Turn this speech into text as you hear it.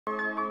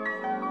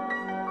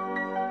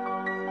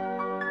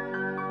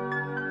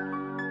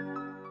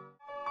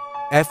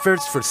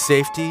Efforts for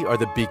safety are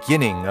the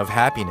beginning of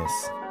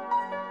happiness.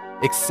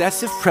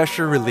 Excessive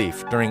pressure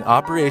relief during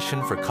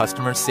operation for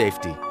customer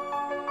safety.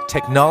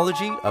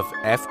 Technology of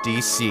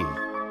FDC.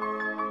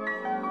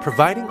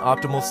 Providing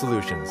optimal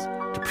solutions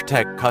to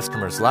protect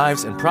customers'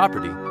 lives and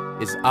property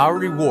is our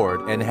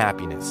reward and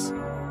happiness.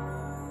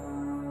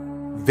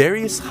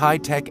 Various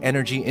high-tech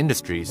energy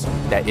industries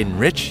that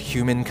enrich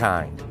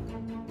humankind.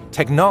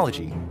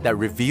 Technology that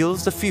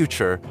reveals the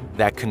future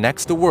that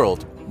connects the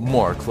world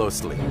more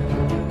closely.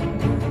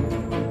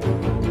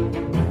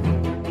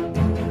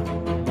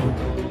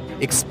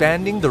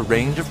 Expanding the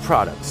range of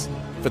products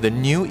for the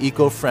new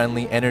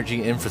eco-friendly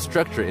energy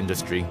infrastructure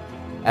industry,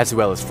 as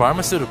well as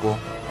pharmaceutical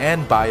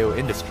and bio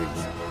industries.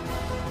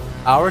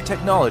 Our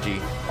technology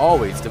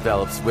always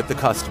develops with the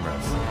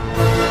customers.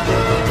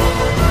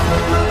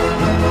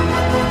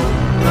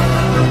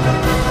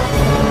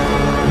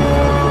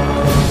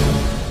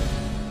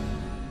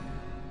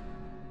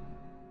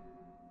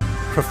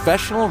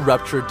 Professional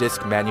Rupture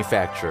Disc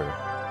Manufacturer,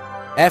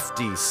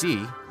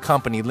 FDC Co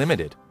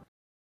Ltd.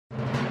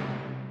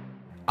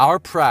 Our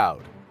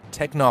proud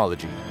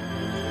technology.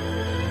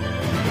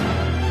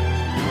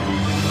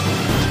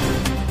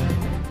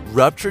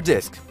 Rupture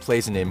Disc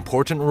plays an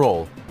important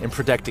role in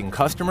protecting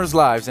customers'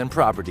 lives and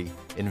property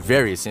in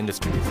various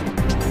industries.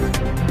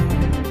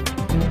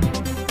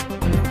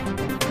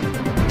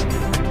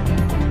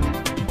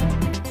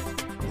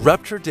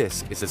 Rupture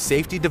Disc is a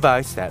safety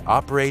device that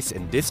operates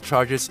and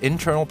discharges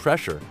internal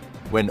pressure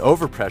when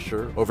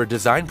overpressure over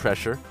design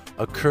pressure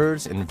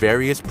occurs in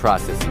various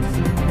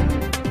processes.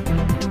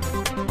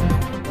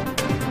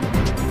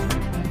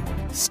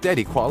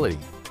 Steady quality.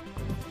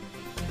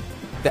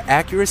 The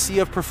accuracy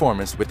of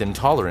performance within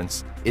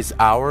tolerance is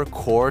our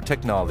core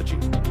technology.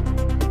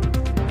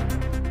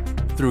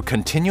 Through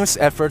continuous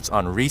efforts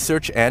on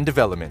research and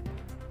development,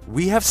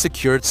 we have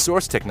secured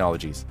source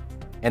technologies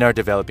and are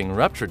developing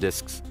rupture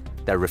discs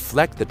that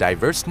reflect the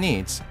diverse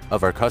needs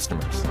of our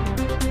customers.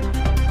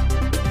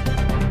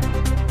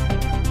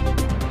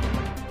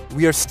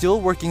 We are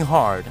still working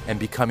hard and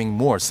becoming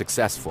more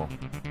successful.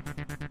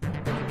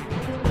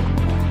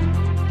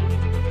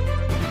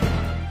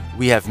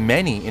 We have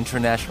many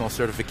international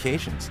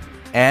certifications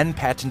and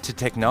patented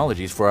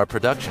technologies for our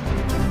production.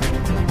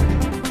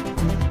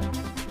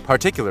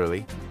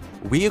 Particularly,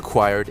 we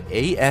acquired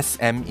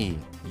ASME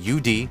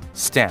UD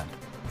stamp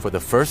for the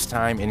first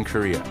time in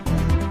Korea.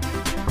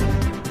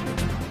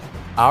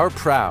 Our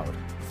proud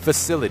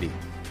facility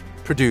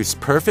produce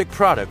perfect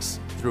products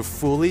through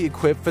fully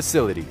equipped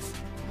facilities.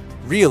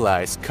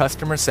 Realize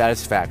customer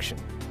satisfaction.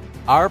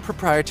 Our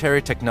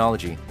proprietary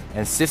technology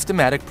and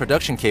systematic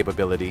production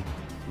capability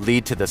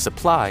lead to the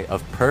supply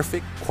of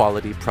perfect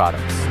quality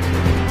products.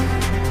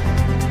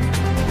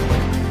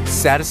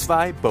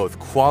 Satisfy both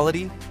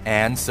quality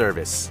and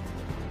service.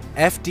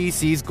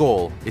 FDC's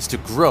goal is to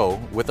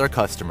grow with our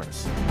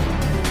customers.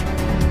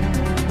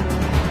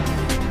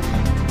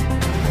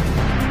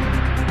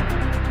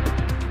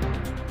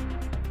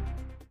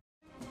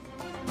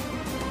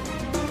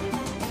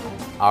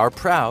 Our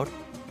proud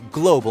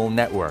global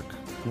network.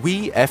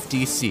 We,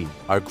 FDC,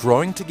 are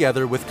growing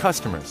together with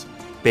customers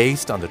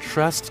based on the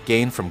trust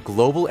gained from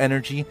global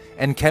energy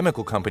and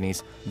chemical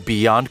companies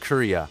beyond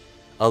Korea,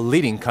 a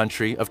leading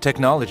country of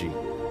technology.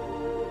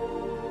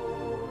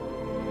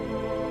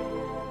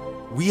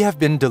 We have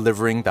been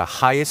delivering the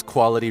highest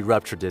quality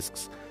rupture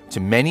discs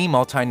to many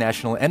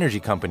multinational energy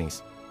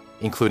companies,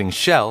 including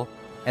Shell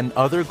and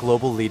other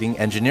global leading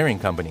engineering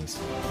companies.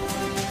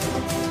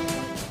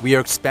 We are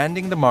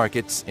expanding the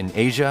markets in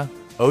Asia,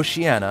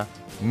 Oceania,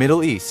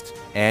 Middle East,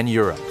 and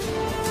Europe.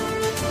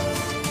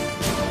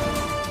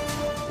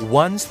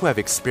 Ones who have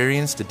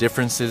experienced the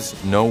differences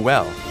know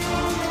well.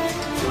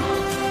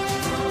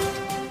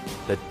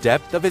 The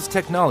depth of its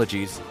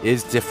technologies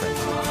is different.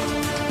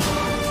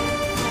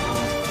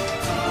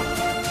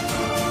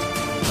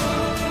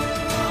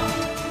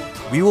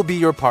 We will be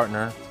your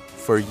partner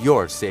for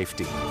your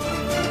safety.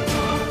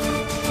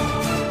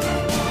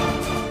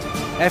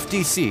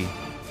 FDC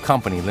Co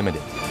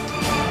Ltd.